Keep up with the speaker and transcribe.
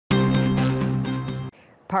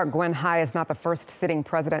Park Geun-hye is not the first sitting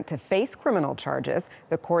president to face criminal charges.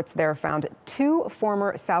 The courts there found two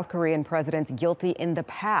former South Korean presidents guilty in the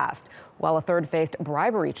past, while a third faced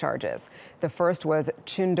bribery charges. The first was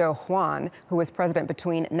Doo-Hjuan, who was president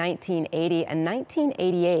between 1980 and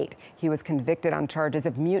 1988. He was convicted on charges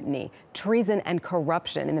of mutiny, treason, and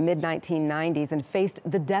corruption in the mid-1990s and faced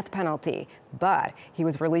the death penalty. But he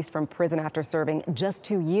was released from prison after serving just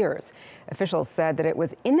 2 years. Officials said that it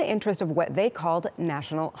was in the interest of what they called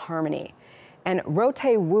national harmony. And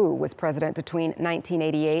Tae-Woo was president between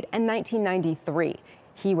 1988 and 1993.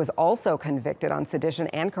 He was also convicted on sedition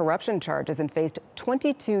and corruption charges and faced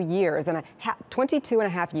 22 and a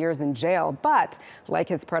half years in jail. But like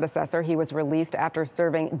his predecessor, he was released after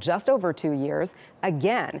serving just over 2 years,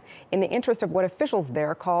 again, in the interest of what officials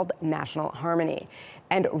there called national harmony.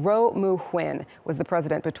 And Moo-Hwin was the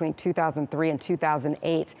president between 2003 and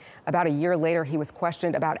 2008. About a year later, he was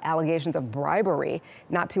questioned about allegations of bribery.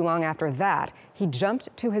 Not too long after that, he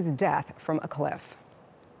jumped to his death from a cliff.